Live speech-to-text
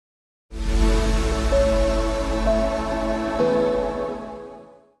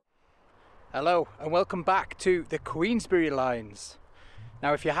Hello and welcome back to the Queensbury Lines.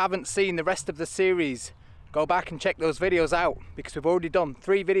 Now if you haven't seen the rest of the series, go back and check those videos out because we've already done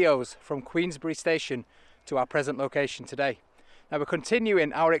 3 videos from Queensbury Station to our present location today. Now we're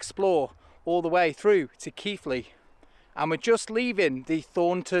continuing our explore all the way through to Keighley and we're just leaving the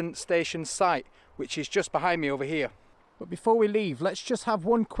Thornton Station site, which is just behind me over here. But before we leave, let's just have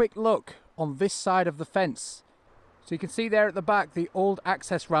one quick look on this side of the fence. So you can see there at the back the old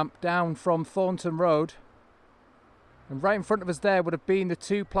access ramp down from Thornton Road, and right in front of us there would have been the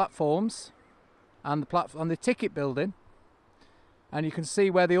 2 platforms and the ticket building, and you can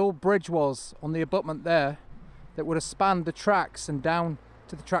see where the old bridge was on the abutment there that would have spanned the tracks and down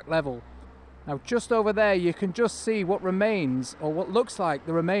to the track level. Now just over there you can just see what remains, or what looks like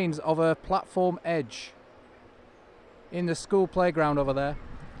the remains of a platform edge in the school playground over there,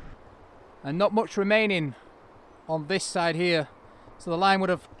 and not much remaining on this side here, so the line would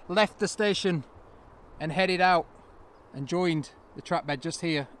have left the station and headed out and joined the track bed just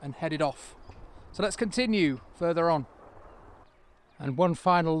here and headed off. So let's continue further on. And one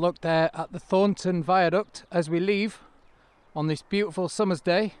final look there at the Thornton Viaduct as we leave on this beautiful summer's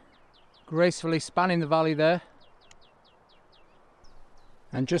day, gracefully spanning the valley there.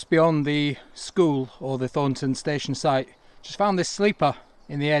 And just beyond the school, or the Thornton Station site, just found this sleeper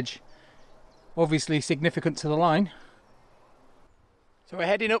in the edge, obviously significant to the line. So we're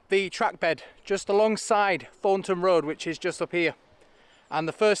heading up the track bed just alongside Thornton Road, which is just up here, and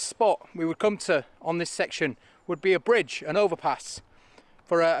the first spot we would come to on this section would be a bridge, an overpass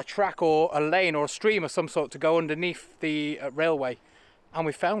for a track or a lane or a stream of some sort to go underneath the railway, and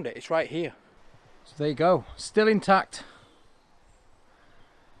we found it. It's right here. So there you go, still intact.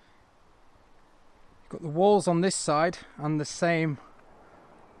 You've got the walls on this side and the same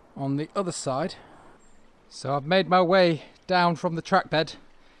on the other side. So I've made my way down from the track bed,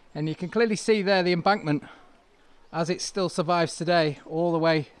 and you can clearly see there the embankment as it still survives today all the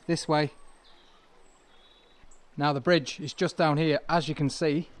way this way. Now the bridge is just down here, as you can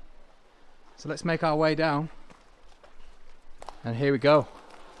see, so let's make our way down, and here we go,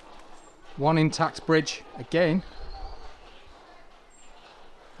 one intact bridge again.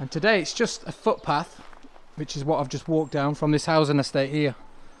 And today it's just a footpath, which is what I've just walked down from this housing estate here,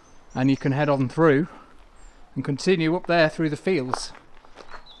 and you can head on through and continue up there through the fields.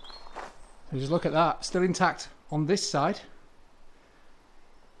 So just look at that, still intact on this side,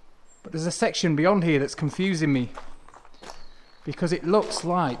 but there's a section beyond here that's confusing me because it looks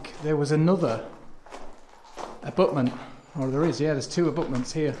like there was another abutment, or there is, yeah, there's 2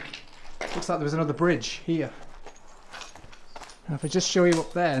 abutments here. Looks like there was another bridge here. Now if I just show you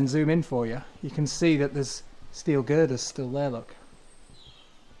up there and zoom in for you, you can see that there's steel girders still there, look.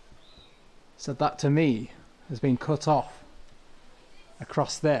 So that to me has been cut off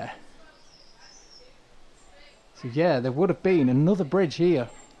across there. So yeah, there would have been another bridge here,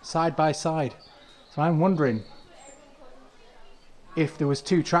 side by side. So I'm wondering if there was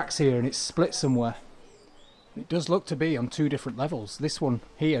 2 tracks here and it's split somewhere. It does look to be on 2 different levels. This one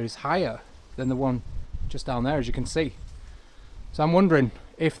here is higher than the one just down there, as you can see. So I'm wondering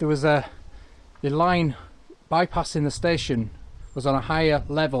if there was the line bypassing the station was on a higher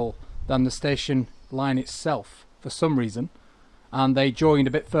level than the station line itself for some reason, and they joined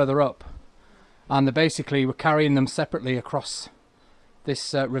a bit further up, and they basically were carrying them separately across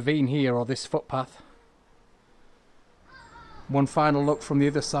this ravine here, or this footpath. One final look from the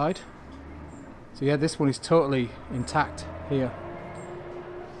other side. So yeah, this one is totally intact here.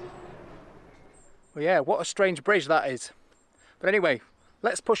 Well yeah, what a strange bridge that is. But anyway,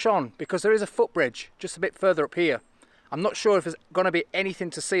 let's push on because there is a footbridge just a bit further up here. I'm not sure if there's going to be anything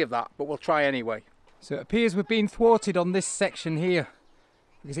to see of that, but we'll try anyway. So it appears we've been thwarted on this section here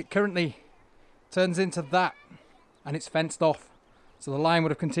because it currently turns into that and it's fenced off. So the line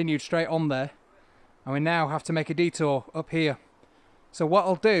would have continued straight on there, and we now have to make a detour up here. So what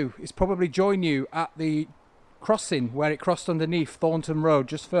I'll do is probably join you at the crossing where it crossed underneath Thornton Road,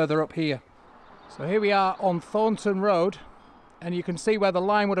 just further up here. So here we are on Thornton Road, and you can see where the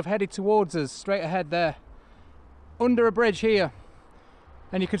line would have headed towards us, straight ahead there. Under a bridge here,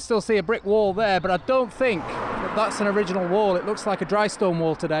 and you can still see a brick wall there, but I don't think that that's an original wall. It looks like a dry stone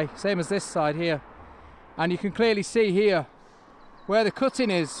wall today, same as this side here. And you can clearly see here where the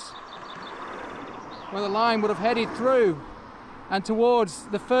cutting is, where the line would have headed through and towards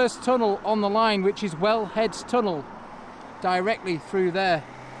the first tunnel on the line, which is Wellhead's Tunnel, directly through there.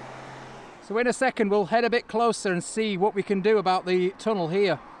 So in a second we'll head a bit closer and see what we can do about the tunnel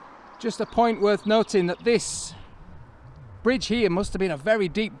here. Just a point worth noting that this bridge here must have been a very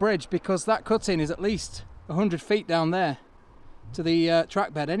deep bridge, because that cutting is at least 100 feet down there to the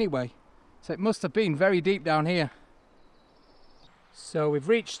track bed anyway. So it must have been very deep down here. So we've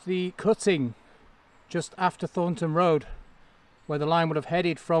reached the cutting just after Thornton Road, where the line would have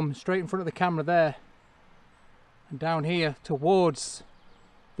headed from straight in front of the camera there and down here towards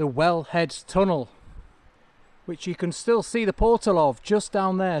the Wellheads Tunnel, which you can still see the portal of just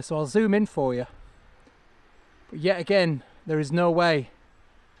down there. So I'll zoom in for you. But yet again, there is no way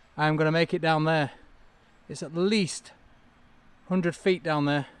I'm going to make it down there. It's at least 100 feet down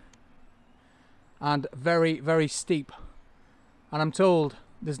there and very, very steep. And I'm told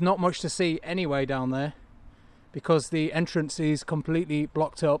there's not much to see anyway down there because the entrance is completely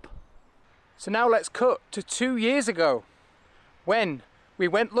blocked up. So now let's cut to 2 years ago when we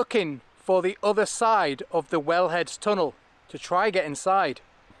went looking for the other side of the Wellheads Tunnel to try get inside.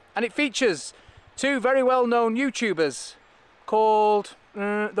 And it features two very well-known YouTubers called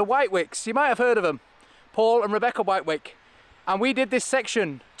the Whitewicks. You might have heard of them, Paul and Rebecca Whitewick. And we did this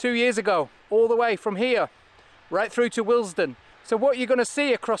section 2 years ago, all the way from here right through to Willesden. So what you're going to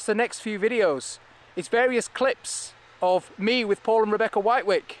see across the next few videos is various clips of me with Paul and Rebecca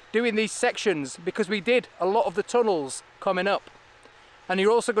Whitewick doing these sections, because we did a lot of the tunnels coming up. And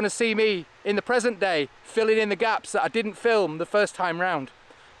you're also going to see me in the present day filling in the gaps that I didn't film the first time round.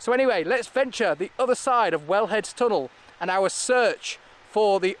 So anyway, let's venture the other side of Wellheads Tunnel and our search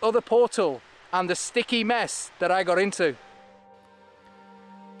for the other portal and the sticky mess that I got into.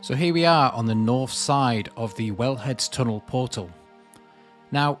 So here we are on the north side of the Wellheads Tunnel portal.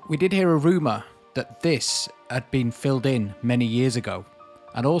 Now, we did hear a rumour that this had been filled in many years ago,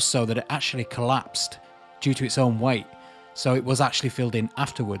 and also that it actually collapsed due to its own weight, so it was actually filled in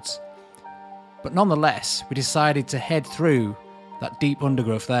afterwards. But nonetheless, we decided to head through that deep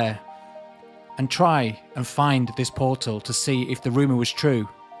undergrowth there and try and find this portal to see if the rumour was true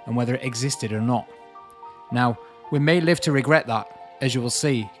and whether it existed or not. Now, we may live to regret that, as you will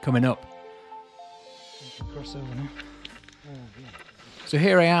see coming up. So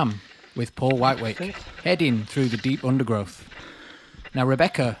here I am with Paul Whitewick, heading through the deep undergrowth. Now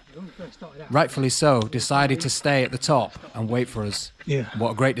Rebecca, rightfully so, decided to stay at the top and wait for us. Yeah.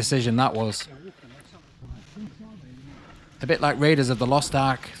 What a great decision that was. A bit like Raiders of the Lost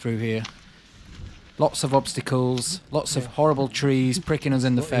Ark through here. Lots of obstacles, lots of horrible trees pricking us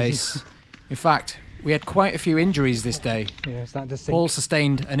in the face. In fact, we had quite a few injuries this day. Paul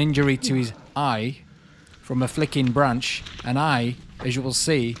sustained an injury to his eye from a flicking branch, and I, as you will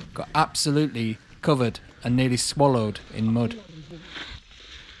see, got absolutely covered and nearly swallowed in mud.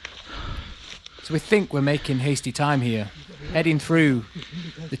 So we think we're making hasty time here, heading through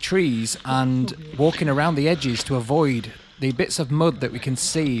the trees and walking around the edges to avoid the bits of mud that we can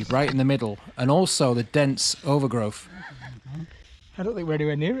see right in the middle, and also the dense overgrowth. I don't think we're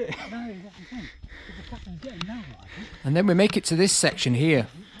anywhere near it. And then we make it to this section here,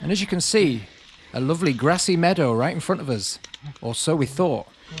 and as you can see, a lovely grassy meadow right in front of us, or so we thought.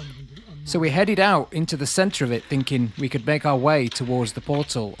 So we headed out into the centre of it thinking we could make our way towards the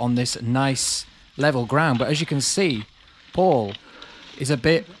portal on this nice level ground, but as you can see, Paul is a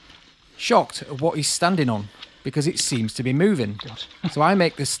bit shocked at what he's standing on because it seems to be moving. So I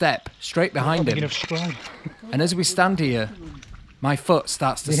make the step straight behind him, and as we stand here, my foot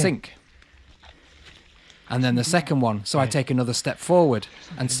starts to sink. And then the second one, so I take another step forward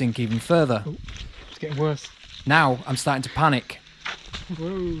and sink even further. It's getting worse. Now I'm starting to panic.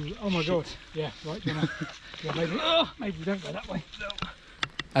 Whoa. Oh my god. Yeah, right. Maybe don't go that way. No.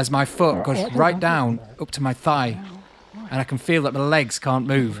 As my foot goes right down up to my thigh, and I can feel that my legs can't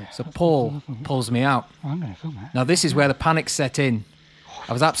move, so Paul pulls me out. Now this is where the panic set in.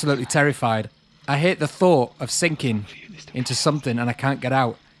 I was absolutely terrified. I hate the thought of sinking into something and I can't get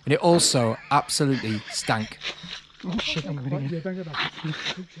out. And it also absolutely stank.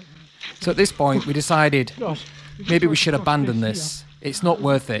 So at this point we decided maybe we should abandon this. It's not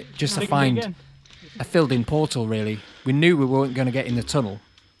worth it just to find a filled in portal really. We knew we weren't going to get in the tunnel.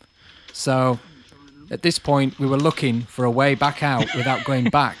 So at this point we were looking for a way back out without going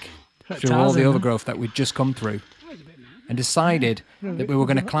back through all the overgrowth that we'd just come through, and decided that we were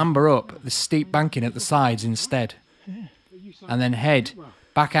going to clamber up the steep banking at the sides instead, and then head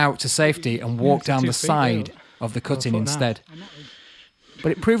back out to safety and walk down the side of the cutting instead.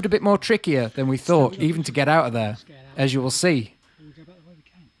 But it proved a bit more trickier than we thought, even to get out of there, as you will see.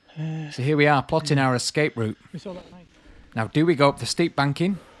 So here we are, plotting our escape route. Now, do we go up the steep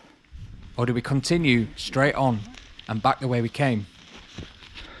banking, or do we continue straight on and back the way we came?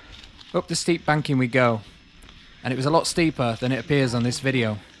 Up the steep banking we go, and it was a lot steeper than it appears on this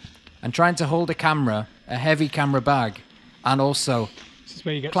video. And trying to hold a camera, a heavy camera bag, and also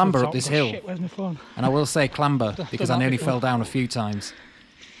clamber up this hill. And I will say clamber because I nearly fell down a few times.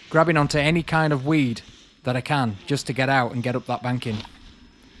 grabbing onto any kind of weed that I can just to get out and get up that banking.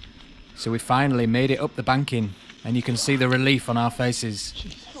 So we finally made it up the banking, and you can see the relief on our faces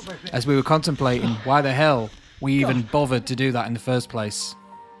as we were contemplating why the hell we even bothered to do that in the first place.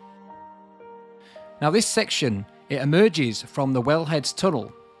 Now this section, it emerges from the Wellheads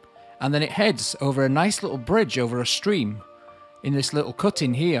Tunnel, and then it heads over a nice little bridge over a stream in this little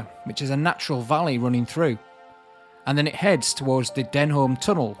cut-in here, which is a natural valley running through. And then it heads towards the Denholme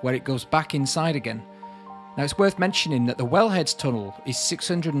Tunnel, where it goes back inside again. Now it's worth mentioning that the Wellheads Tunnel is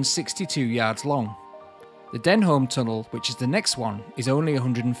 662 yards long. The Denholme Tunnel, which is the next one, is only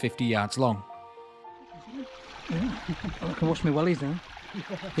 150 yards long. Yeah. I can wash my wellies now.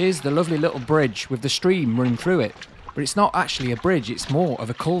 Here's the lovely little bridge with the stream running through it, but it's not actually a bridge, it's more of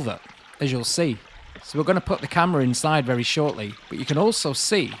a culvert, as you'll see. So we're going to put the camera inside very shortly, but you can also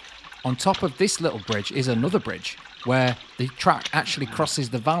see on top of this little bridge is another bridge where the track actually crosses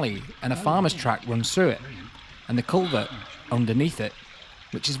the valley and a farmer's track runs through it, and the culvert underneath it,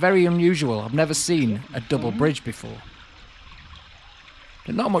 which is very unusual. I've never seen a double bridge before.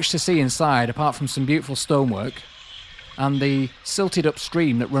 But not much to see inside apart from some beautiful stonework and the silted up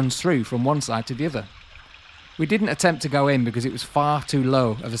stream that runs through from one side to the other. We didn't attempt to go in because it was far too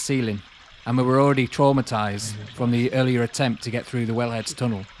low of a ceiling, and we were already traumatised from the earlier attempt to get through the Wellheads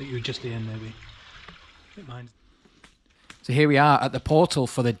Tunnel. I think you were just in, maybe. Don't mind. So here we are at the portal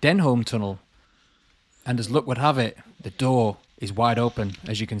for the Denholme Tunnel, and as luck would have it, the door is wide open,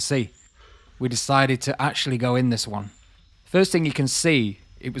 as you can see. We decided to actually go in this one. First thing you can see,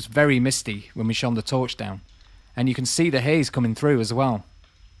 it was very misty when we shone the torch down, and you can see the haze coming through as well.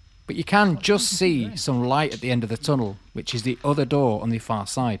 But you can just see some light at the end of the tunnel, which is the other door on the far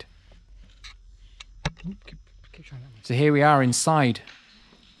side. So here we are inside.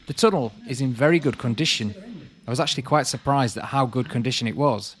 The tunnel is in very good condition. I was actually quite surprised at how good condition it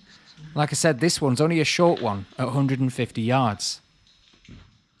was. Like I said, this one's only a short one at 150 yards.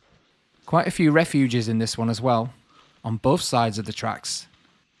 Quite a few refuges in this one as well, on both sides of the tracks.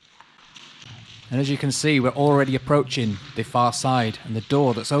 And as you can see, we're already approaching the far side and the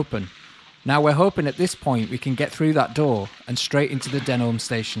door that's open. Now we're hoping at this point we can get through that door and straight into the Denholme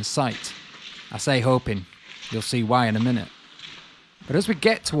Station site. I say hoping, you'll see why in a minute. But as we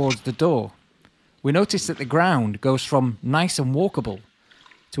get towards the door, we notice that the ground goes from nice and walkable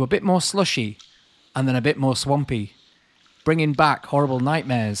to a bit more slushy and then a bit more swampy, bringing back horrible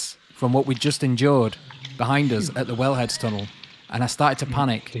nightmares from what we just endured behind us at the Wellheads Tunnel, and I started to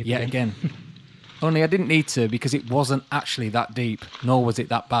panic yet again. Only I didn't need to, because it wasn't actually that deep, nor was it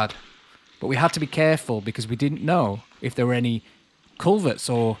that bad. But we had to be careful because we didn't know if there were any culverts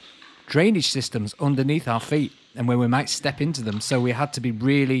or drainage systems underneath our feet and where we might step into them, so we had to be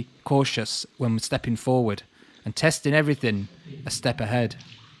really cautious when we're stepping forward and testing everything a step ahead.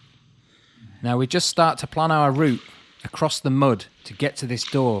 Now we just start to plan our route across the mud to get to this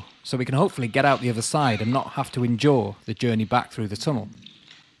door, so we can hopefully get out the other side and not have to endure the journey back through the tunnel.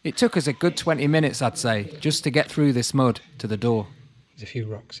 It took us a good 20 minutes, I'd say, just to get through this mud to the door. There's a few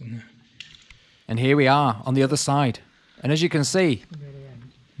rocks in there. And here we are on the other side. And as you can see,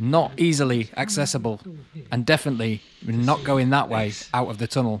 not easily accessible, and definitely not going that way out of the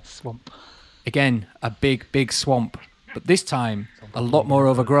tunnel. Swamp. Again, a big swamp, but this time a lot more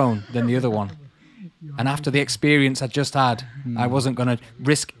overgrown than the other one. And after the experience I just had, I wasn't going to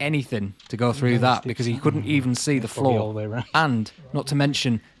risk anything to go through that, because you couldn't even see the floor. And not to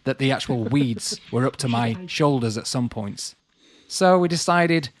mention that the actual weeds were up to my shoulders at some points. So we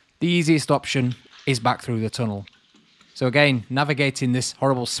decided the easiest option is back through the tunnel. So again, navigating this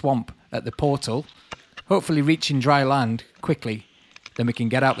horrible swamp at the portal, hopefully reaching dry land quickly, then we can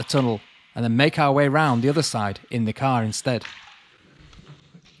get out the tunnel and then make our way round the other side in the car instead.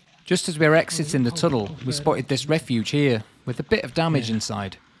 Just as we were exiting the tunnel, we spotted this refuge here with a bit of damage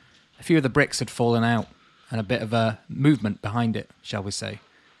inside. A few of the bricks had fallen out and a bit of a movement behind it, shall we say.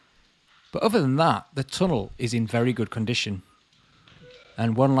 But other than that, the tunnel is in very good condition.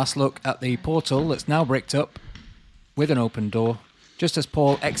 And one last look at the portal that's now bricked up with an open door, just as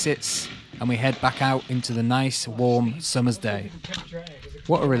Paul exits and we head back out into the nice warm summer's day.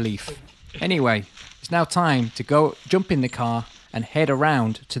 What a relief. Anyway, it's now time to go jump in the car and head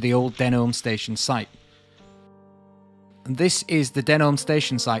around to the old Denholme Station site. And this is the Denholme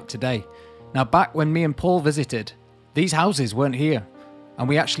Station site today. Now back when me and Paul visited, these houses weren't here, and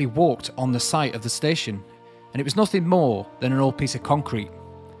we actually walked on the site of the station, and it was nothing more than an old piece of concrete.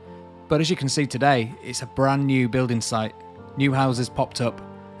 But as you can see today, it's a brand new building site, new houses popped up,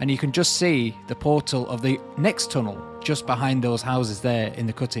 and you can just see the portal of the next tunnel just behind those houses there in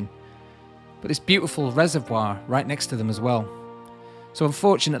the cutting. But this beautiful reservoir right next to them as well. So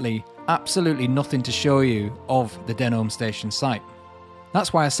unfortunately, absolutely nothing to show you of the Denholme Station site.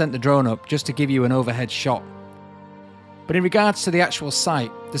 That's why I sent the drone up, just to give you an overhead shot. But in regards to the actual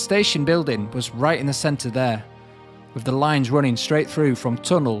site, the station building was right in the centre there, with the lines running straight through from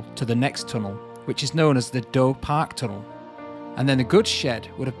tunnel to the next tunnel, which is known as the Doe Park Tunnel. And then the goods shed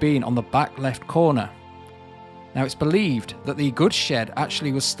would have been on the back left corner. Now it's believed that the goods shed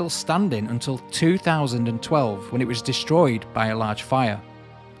actually was still standing until 2012, when it was destroyed by a large fire.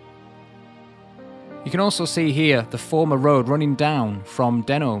 You can also see here the former road running down from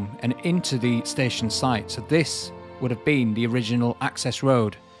Denholme and into the station site, so this would have been the original access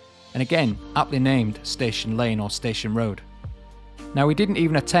road, and again aptly named Station Lane or Station Road. Now we didn't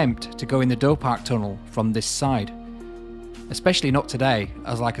even attempt to go in the Doe Park Tunnel from this side, especially not today,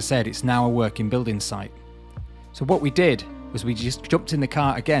 as like I said, it's now a working building site. So what we did was we just jumped in the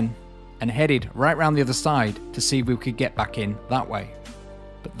car again and headed right round the other side to see if we could get back in that way.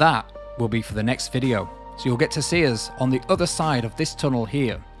 But that will be for the next video, so you'll get to see us on the other side of this tunnel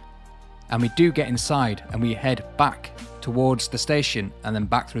here. And we do get inside and we head back towards the station and then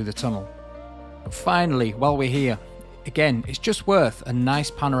back through the tunnel. But finally, while we're here, again, it's just worth a nice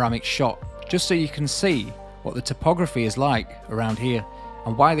panoramic shot, just so you can see what the topography is like around here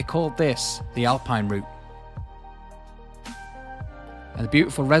and why they called this the Alpine route. And the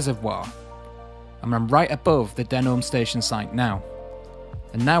beautiful reservoir, and I'm right above the Denholme Station site now.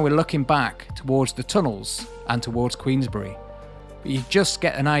 And now we're looking back towards the tunnels and towards Queensbury, but you just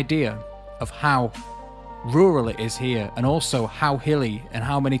get an idea of how rural it is here, and also how hilly and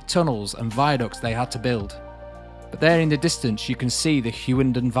how many tunnels and viaducts they had to build. But there in the distance you can see the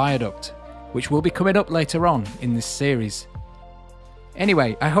Hewenden Viaduct, which will be coming up later on in this series.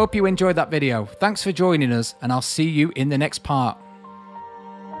 Anyway, I hope you enjoyed that video. Thanks for joining us, and I'll see you in the next part.